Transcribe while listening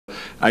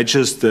I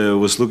just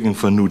was looking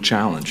for a new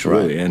challenge,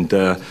 really. Right.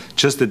 And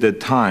just at that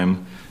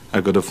time,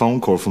 I got a phone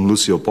call from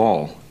Lucille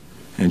Ball.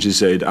 And she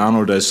said,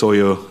 Arnold, I saw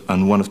you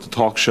on one of the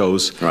talk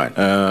shows. Right.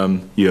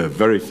 You're a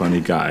very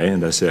funny guy.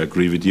 And I said, I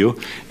agree with you.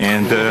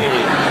 And,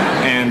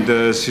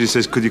 she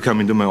says, could you come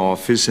into my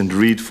office and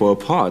read for a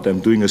part? I'm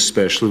doing a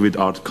special with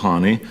Art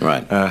Carney.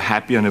 Right.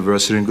 Happy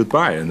anniversary and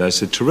goodbye. And I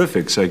said,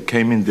 terrific. So I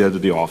came in there to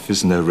the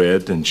office and I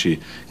read, and she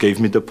gave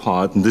me the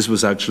part. And this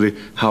was actually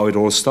how it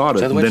all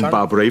started. And then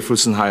Bob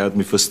Rafelson hired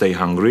me for Stay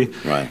Hungry.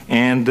 Right.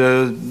 And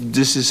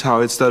this is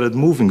how it started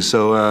moving.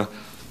 So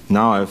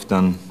now I've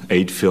done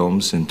 8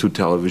 films and 2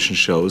 television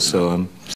shows. So